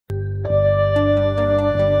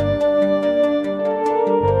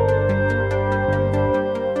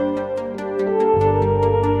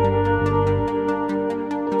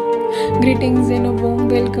Greetings and a warm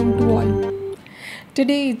welcome to all.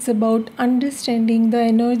 Today it's about understanding the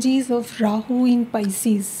energies of Rahu in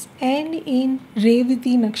Pisces and in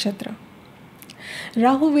Revati Nakshatra.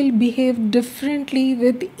 Rahu will behave differently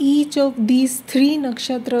with each of these three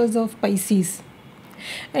nakshatras of Pisces.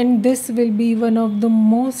 And this will be one of the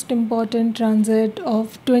most important transit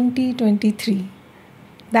of 2023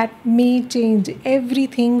 that may change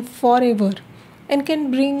everything forever and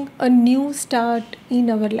can bring a new start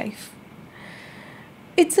in our life.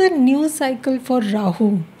 It's a new cycle for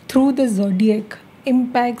Rahu through the zodiac,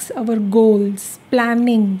 impacts our goals,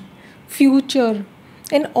 planning, future,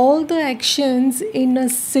 and all the actions in a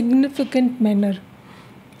significant manner.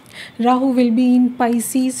 Rahu will be in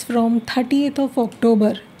Pisces from 30th of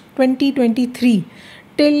October 2023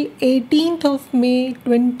 till 18th of May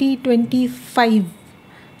 2025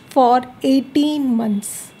 for 18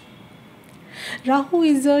 months. Rahu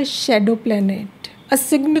is a shadow planet, a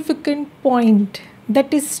significant point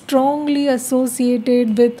that is strongly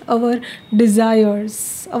associated with our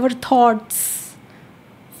desires, our thoughts,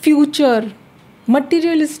 future,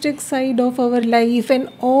 materialistic side of our life, and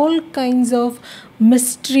all kinds of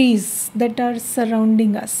mysteries that are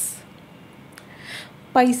surrounding us.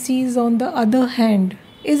 Pisces, on the other hand,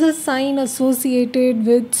 is a sign associated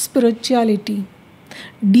with spirituality,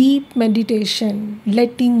 deep meditation,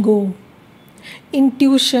 letting go,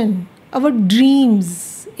 intuition, our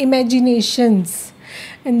dreams, imaginations,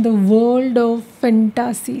 and the world of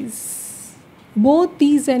fantasies. Both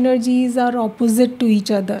these energies are opposite to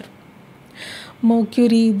each other.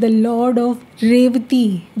 Mercury, the lord of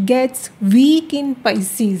Revati, gets weak in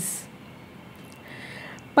Pisces.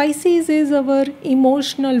 Pisces is our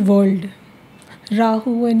emotional world.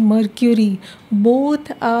 Rahu and Mercury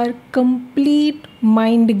both are complete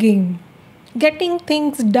mind game. Getting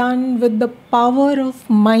things done with the power of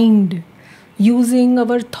mind, using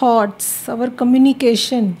our thoughts, our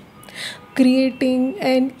communication, creating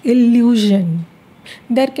an illusion.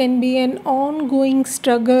 There can be an ongoing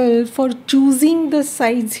struggle for choosing the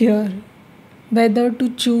sides here, whether to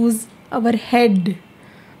choose our head,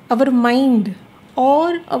 our mind,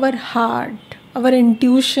 or our heart, our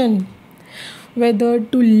intuition, whether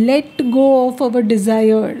to let go of our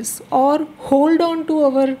desires or hold on to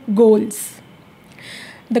our goals.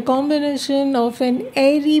 The combination of an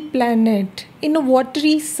airy planet in a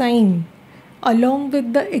watery sign, along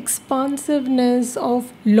with the expansiveness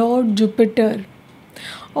of Lord Jupiter,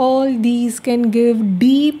 all these can give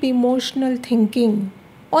deep emotional thinking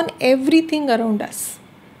on everything around us.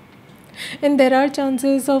 And there are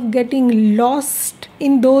chances of getting lost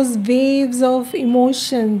in those waves of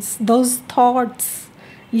emotions, those thoughts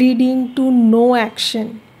leading to no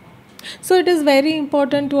action. So it is very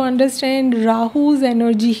important to understand Rahu's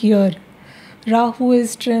energy here. Rahu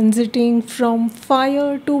is transiting from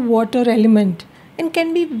fire to water element and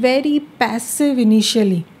can be very passive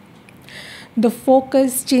initially. The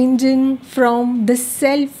focus changing from the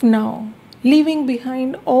self now, leaving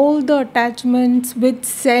behind all the attachments with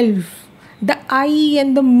self, the I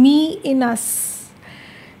and the me in us,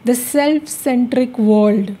 the self-centric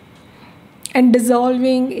world, and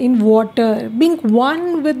dissolving in water, being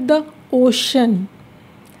one with the ocean.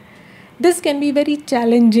 This can be very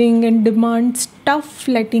challenging and demands tough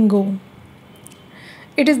letting go.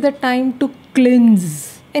 It is the time to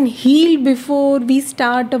cleanse and heal before we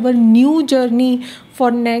start our new journey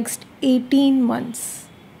for next 18 months.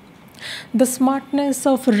 The smartness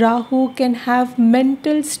of Rahu can have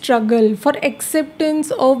mental struggle for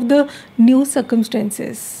acceptance of the new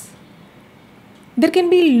circumstances. There can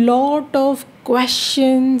be a lot of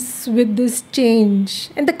questions with this change,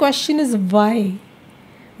 and the question is why?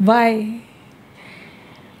 Why?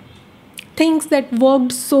 Things that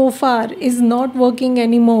worked so far is not working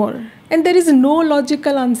anymore, and there is no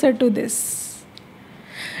logical answer to this.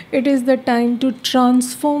 It is the time to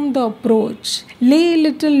transform the approach, lay a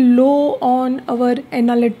little low on our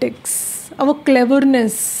analytics, our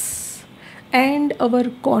cleverness, and our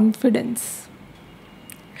confidence.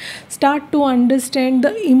 Start to understand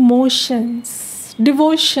the emotions,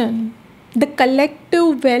 devotion, the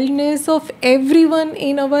collective wellness of everyone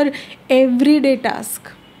in our everyday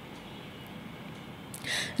task.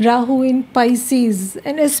 Rahu in Pisces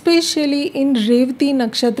and especially in Revati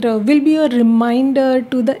Nakshatra will be a reminder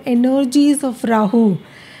to the energies of Rahu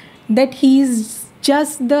that he is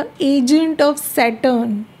just the agent of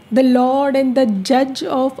Saturn, the Lord and the judge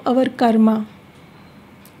of our karma.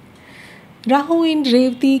 Rahu in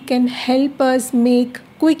Revati can help us make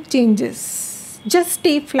quick changes. Just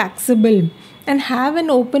stay flexible and have an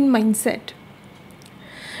open mindset.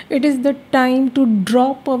 It is the time to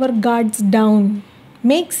drop our guards down,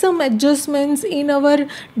 Make some adjustments in our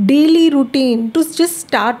daily routine to just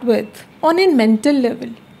start with on a mental level.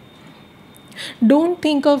 Don't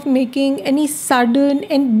think of making any sudden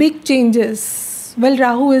and big changes while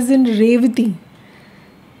Rahu is in Revati.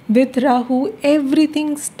 With Rahu,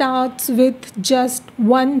 everything starts with just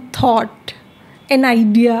one thought, an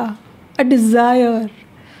idea, a desire,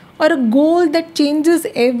 or a goal that changes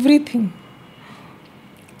everything.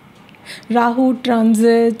 Rahu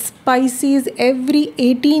transits Pisces every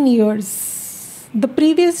 18 years. The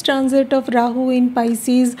previous transit of Rahu in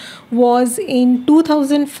Pisces was in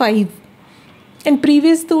 2005, and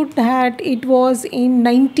previous to that it was in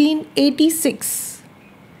 1986,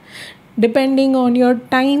 depending on your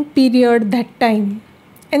time period that time.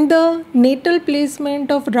 And the natal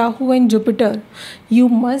placement of Rahu and Jupiter, you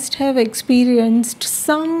must have experienced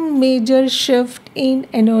some major shift in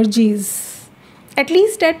energies, at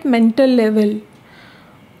least at mental level,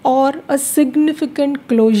 or a significant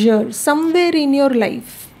closure somewhere in your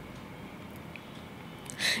life.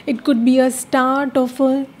 It could be a start of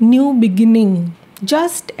a new beginning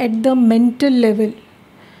just at the mental level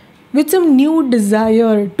with some new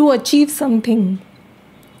desire to achieve something.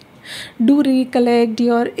 Do recollect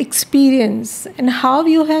your experience and how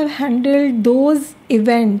you have handled those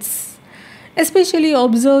events. Especially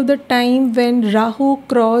observe the time when Rahu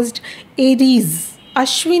crossed Aries,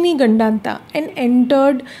 Ashwini Gandanta, and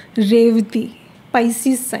entered Revati,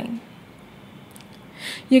 Pisces sign.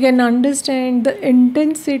 You can understand the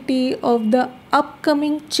intensity of the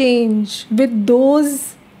upcoming change with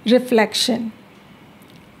those reflection.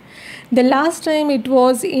 The last time it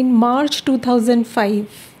was in March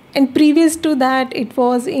 2005, and previous to that it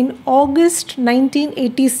was in August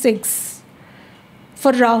 1986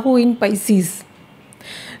 for Rahu in Pisces.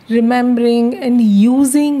 Remembering and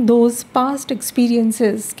using those past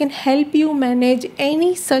experiences can help you manage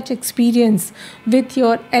any such experience with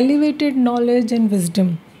your elevated knowledge and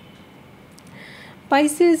wisdom.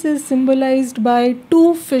 Pisces is symbolized by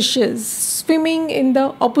two fishes swimming in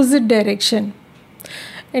the opposite direction,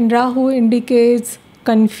 and Rahu indicates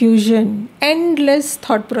confusion, endless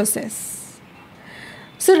thought process.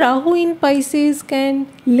 So Rahu in Pisces can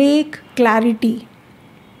lack clarity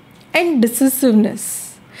and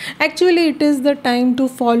decisiveness. Actually, it is the time to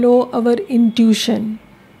follow our intuition.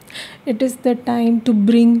 It is the time to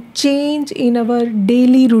bring change in our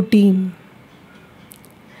daily routine.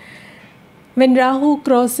 When Rahu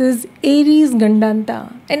crosses Aries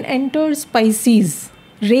Gandanta and enters Pisces,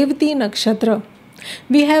 Revati Nakshatra,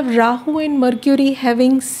 we have Rahu and Mercury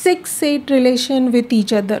having 6-8 relation with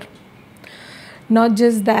each other. Not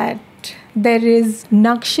just that, there is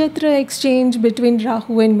Nakshatra exchange between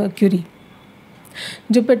Rahu and Mercury.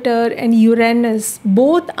 Jupiter and Uranus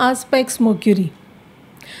both aspects Mercury.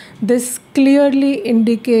 This clearly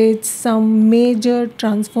indicates some major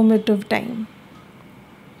transformative time.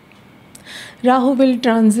 Rahu will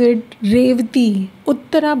transit Revati,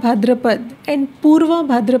 Uttara Bhadrapad and Purva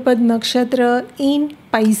Bhadrapad Nakshatra in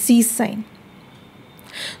Pisces sign.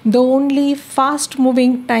 The only fast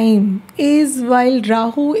moving time is while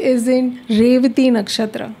Rahu is in Revati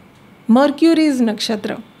Nakshatra, Mercury's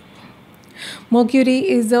Nakshatra. Mercury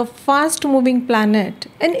is a fast moving planet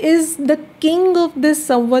and is the king of this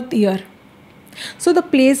Samvat year. So the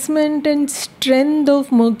placement and strength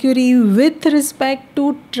of Mercury with respect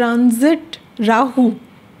to transit Rahu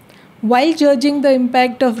while judging the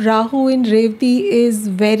impact of Rahu in Revati is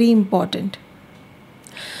very important.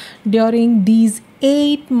 During these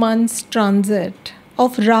 8 months transit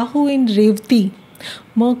of Rahu in Revati,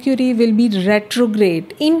 Mercury will be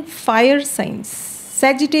retrograde in fire signs,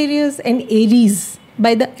 Sagittarius and Aries,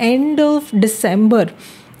 by the end of December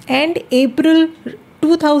and April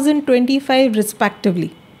 2025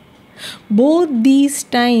 respectively. Both these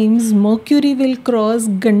times Mercury will cross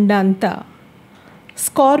Gandanta,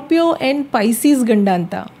 Scorpio and Pisces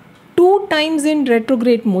Gandanta, 2 times in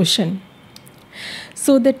retrograde motion.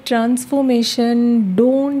 So the transformation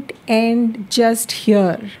don't end just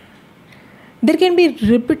here. There can be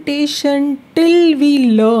repetition till we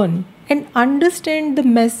learn and understand the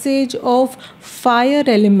message of fire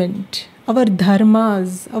element, our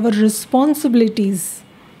dharmas, our responsibilities,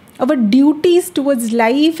 our duties towards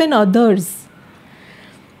life and others.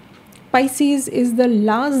 Pisces is the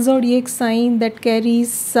last zodiac sign that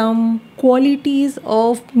carries some qualities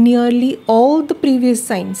of nearly all the previous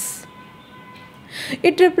signs.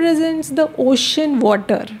 It represents the ocean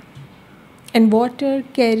water, and water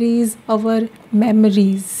carries our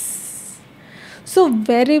memories. So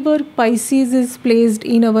wherever Pisces is placed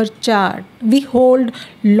in our chart, we hold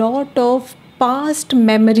lot of past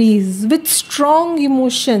memories with strong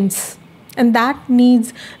emotions, and that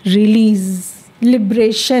needs release.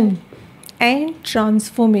 liberation, and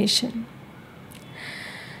transformation.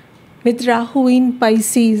 With Rahu in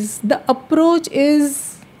Pisces, the approach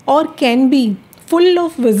is or can be full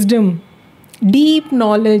of wisdom, deep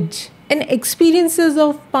knowledge, and experiences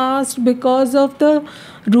of past because of the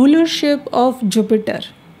rulership of Jupiter.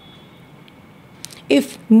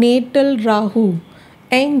 If natal Rahu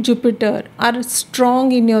and Jupiter are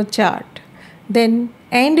strong in your chart, then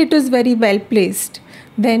and it is very well placed,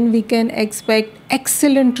 then we can expect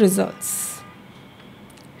excellent results.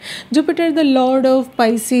 Jupiter, the Lord of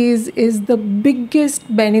Pisces, is the biggest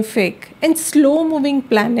benefic and slow moving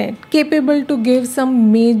planet capable to give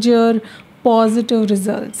some major positive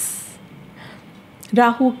results.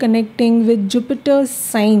 Rahu connecting with Jupiter's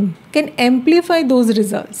sign can amplify those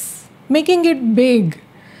results, making it big.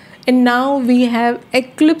 And now we have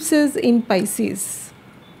eclipses in Pisces.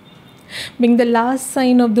 Being the last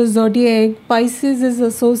sign of the zodiac, Pisces is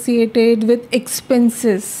associated with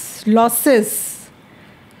expenses, losses,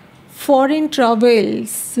 foreign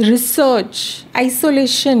travels, research,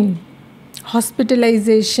 isolation,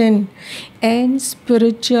 hospitalization, and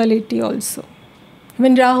spirituality also.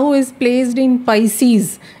 When Rahu is placed in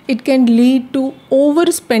Pisces, it can lead to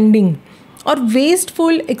overspending or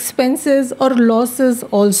wasteful expenses or losses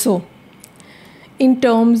also. In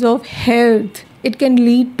terms of health, it can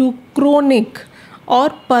lead to chronic or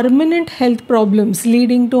permanent health problems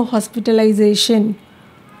leading to hospitalization.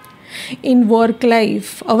 In work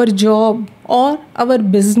life, our job or our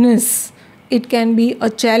business, it can be a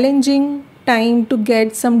challenging time to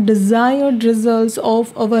get some desired results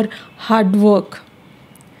of our hard work.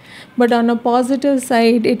 But on a positive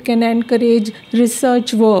side, it can encourage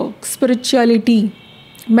research work, spirituality,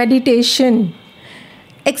 meditation,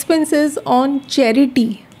 expenses on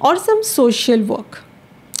charity or some social work.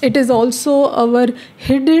 It is also our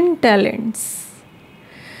hidden talents.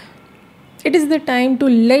 It is the time to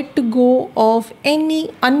let go of any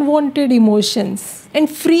unwanted emotions and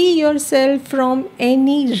free yourself from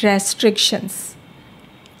any restrictions.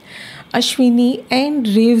 Ashwini and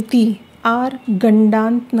Revati are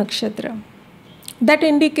Gandanta Nakshatra. That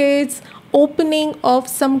indicates opening of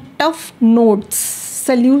some tough notes,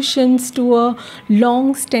 solutions to a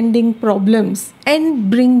long-standing problems and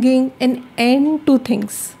bringing an end to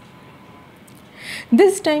things.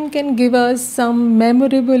 This time can give us some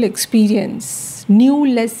memorable experience, new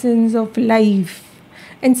lessons of life,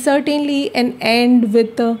 and certainly an end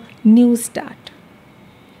with a new start.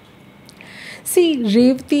 See,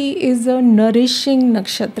 Revati is a nourishing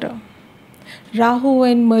nakshatra. Rahu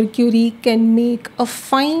and Mercury can make a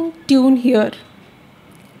fine tune here.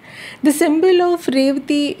 The symbol of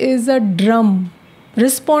Revati is a drum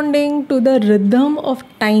responding to the rhythm of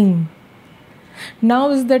time. Now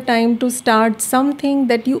is the time to start something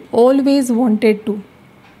that you always wanted to.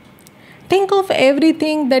 Think of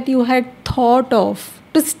everything that you had thought of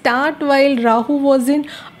to start while Rahu was in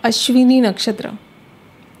Ashwini Nakshatra.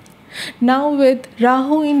 Now with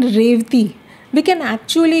Rahu in Revati, we can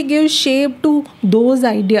actually give shape to those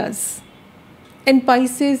ideas. And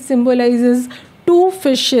Pisces symbolizes two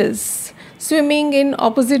fishes swimming in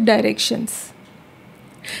opposite directions.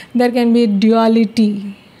 There can be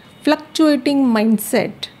duality, fluctuating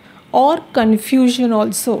mindset, or confusion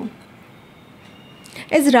also.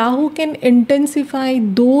 As Rahu can intensify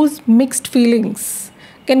those mixed feelings,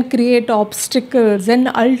 can create obstacles and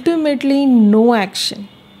ultimately no action.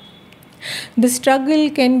 The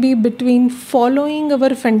struggle can be between following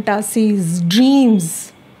our fantasies,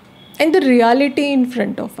 dreams, and the reality in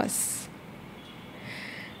front of us.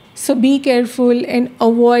 So be careful and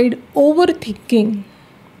avoid overthinking.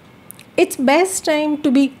 It's best time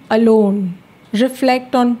to be alone,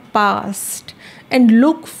 reflect on past, and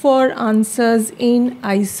look for answers in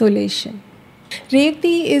isolation.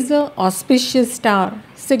 Revati is an auspicious star,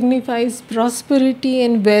 signifies prosperity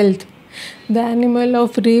and wealth. The animal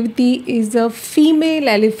of Revati is a female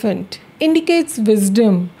elephant, indicates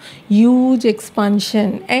wisdom, huge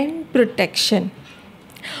expansion, and protection.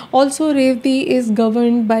 Also, Revati is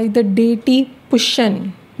governed by the deity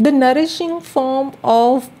Pushan, the nourishing form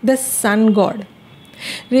of the sun god.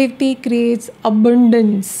 Revati creates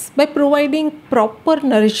abundance by providing proper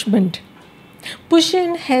nourishment.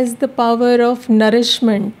 Pushan has the power of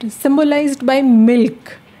nourishment, symbolized by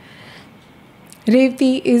milk.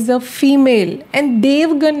 Revati is a female and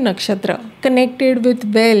Devgan Nakshatra, connected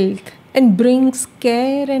with wealth and brings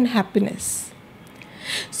care and happiness.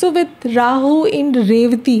 So with Rahu in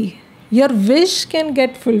Revati, your wish can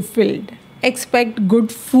get fulfilled. Expect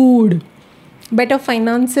good food, better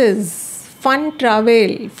finances, fun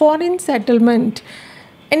travel, foreign settlement,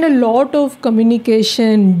 and a lot of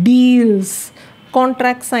communication, deals,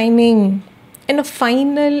 contract signing, and a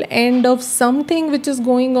final end of something which is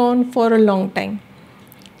going on for a long time.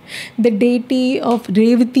 The deity of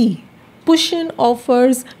Revati, Pushan,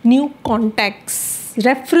 offers new contacts,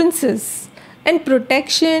 references, and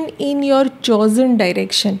protection in your chosen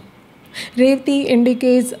direction. Revati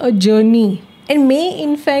indicates a journey and may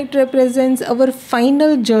in fact represents our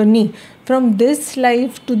final journey from this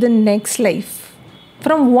life to the next life,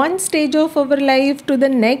 from one stage of our life to the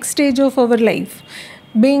next stage of our life,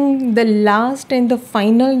 being the last and the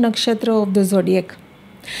final nakshatra of the zodiac.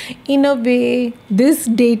 In a way, this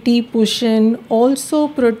deity Pushan also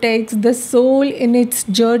protects the soul in its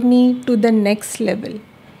journey to the next level.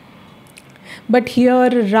 But here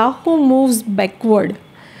Rahu moves backward.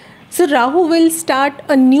 So Rahu will start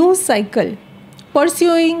a new cycle,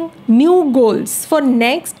 pursuing new goals for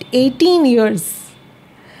next 18 years.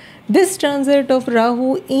 This transit of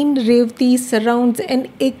Rahu in Revati surrounds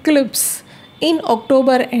an eclipse in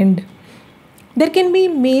October end. There can be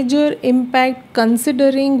major impact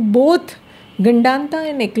considering both gandanta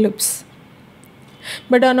and eclipse.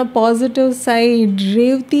 But on a positive side,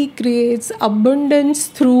 Revati creates abundance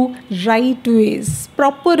through right ways,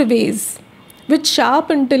 proper ways, with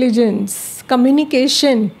sharp intelligence,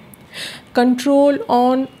 communication, control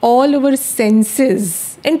on all our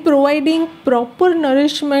senses, and providing proper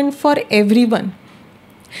nourishment for everyone.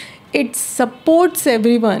 It supports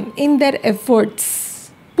everyone in their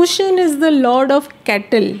efforts. Pushan is the lord of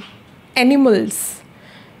cattle, animals.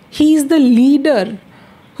 He is the leader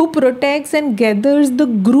who protects and gathers the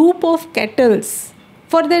group of cattle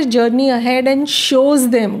for their journey ahead and shows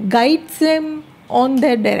them, guides them on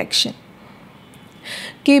their direction.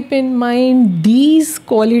 Keep in mind these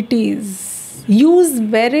qualities. Use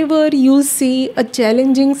wherever you see a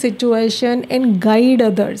challenging situation and guide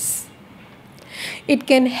others. It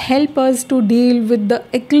can help us to deal with the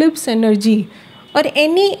eclipse energy or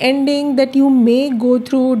any ending that you may go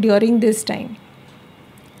through during this time.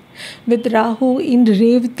 With Rahu in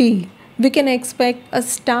Revati, we can expect a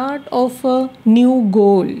start of a new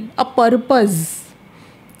goal, a purpose,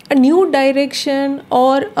 a new direction,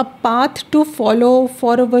 or a path to follow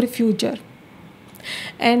for our future.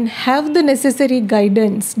 And have the necessary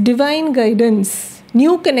guidance, divine guidance,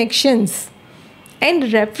 new connections,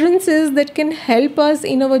 and references that can help us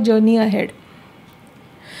in our journey ahead.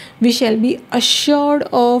 We shall be assured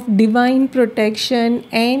of divine protection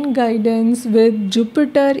and guidance with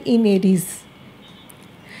Jupiter in Aries.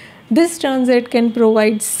 This transit can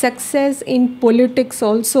provide success in politics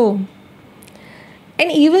also,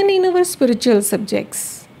 and even in our spiritual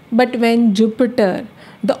subjects. But when Jupiter,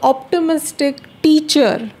 the optimistic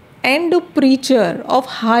teacher and a preacher of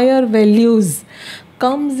higher values,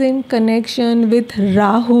 comes in connection with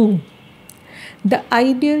Rahu, the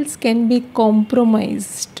ideals can be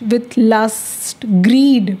compromised with lust,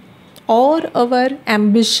 greed, or our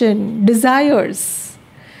ambition, desires.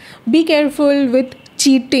 Be careful with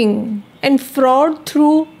cheating and fraud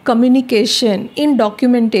through communication in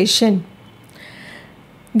documentation.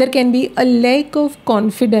 There can be a lack of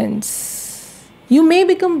confidence. You may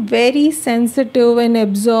become very sensitive and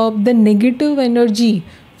absorb the negative energy,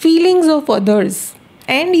 feelings of others,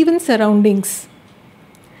 and even surroundings.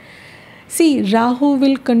 See, Rahu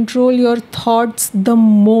will control your thoughts the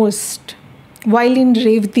most while in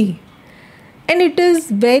Revati. And it is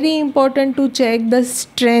very important to check the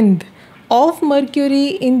strength of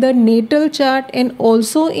Mercury in the natal chart and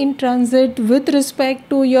also in transit with respect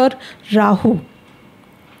to your Rahu.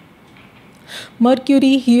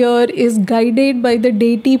 Mercury here is guided by the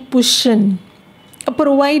deity Pushan, a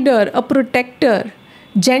provider, a protector,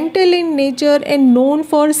 gentle in nature and known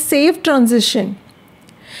for safe transition.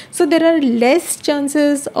 So there are less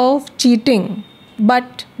chances of cheating,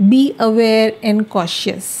 but be aware and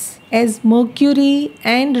cautious, as Mercury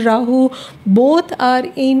and Rahu both are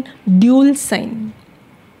in dual sign.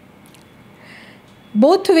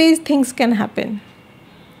 Both ways things can happen.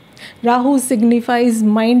 Rahu signifies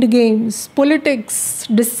mind games, politics,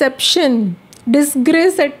 deception,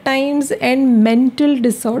 disgrace at times, and mental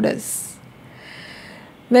disorders.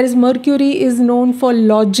 Whereas Mercury is known for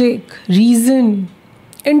logic, reason,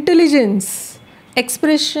 intelligence,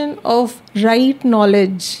 expression of right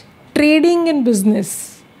knowledge, trading and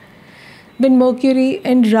business. When Mercury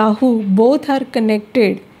and Rahu both are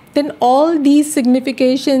connected, then all these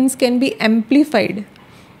significations can be amplified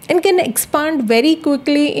and can expand very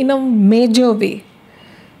quickly in a major way.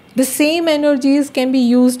 The same energies can be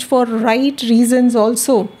used for right reasons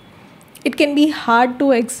also. It can be hard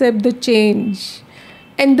to accept the change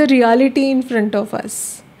and the reality in front of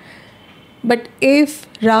us. But if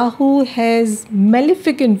Rahu has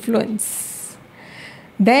malefic influence,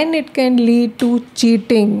 then it can lead to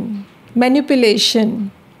cheating,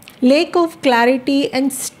 manipulation, lack of clarity,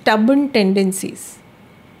 and stubborn tendencies.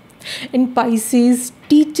 And Pisces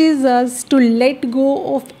teaches us to let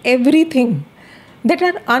go of everything that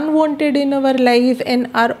are unwanted in our life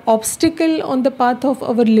and are obstacle on the path of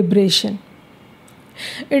our liberation.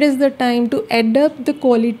 It is the time to adopt the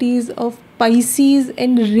qualities of Pisces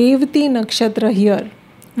and Revati Nakshatra here,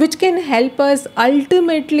 which can help us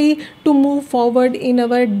ultimately to move forward in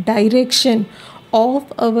our direction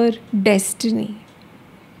of our destiny.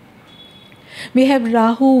 We have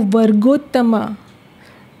Rahu Vargottama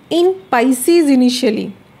in Pisces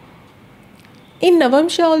initially. In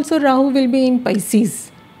Navamsha also Rahu will be in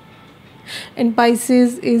Pisces. And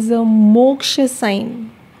Pisces is a moksha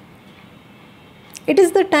sign. It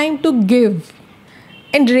is the time to give.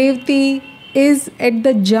 And Revati is at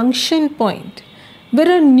the junction point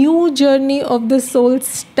where a new journey of the soul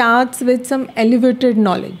starts with some elevated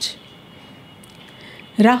knowledge.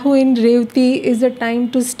 Rahu in Revati is a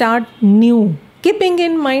time to start new, keeping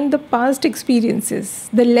in mind the past experiences,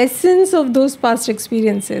 the lessons of those past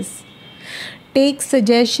experiences. Take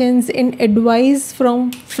suggestions and advice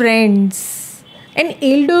from friends and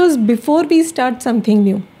elders before we start something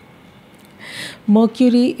new.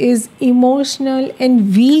 Mercury is emotional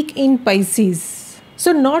and weak in Pisces,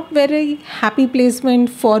 so not very happy placement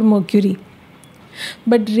for Mercury.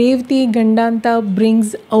 But Revati Gandanta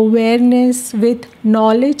brings awareness with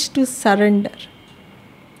knowledge to surrender.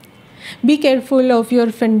 Be careful of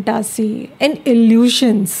your fantasy and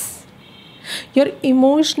illusions. Your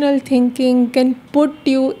emotional thinking can put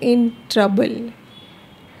you in trouble.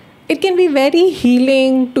 It can be very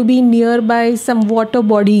healing to be nearby some water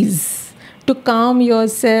bodies to calm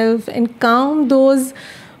yourself and calm those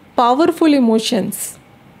powerful emotions.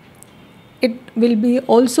 It will be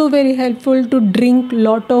also very helpful to drink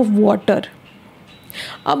lot of water.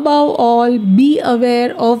 Above all, be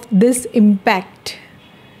aware of this impact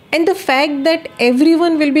and the fact that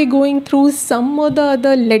everyone will be going through some or the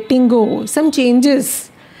other letting go, some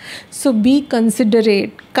changes. So be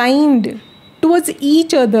considerate, kind towards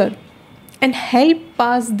each other and help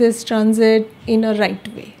pass this transit in a right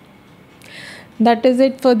way. That is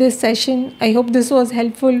it for this session. I hope this was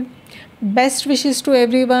helpful. Best wishes to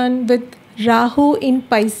everyone with Rahu in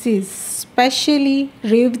Pisces, especially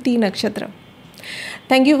Revati Nakshatra.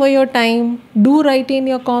 Thank you for your time. Do write in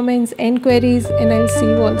your comments and queries, and I'll see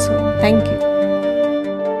you all soon. Thank you.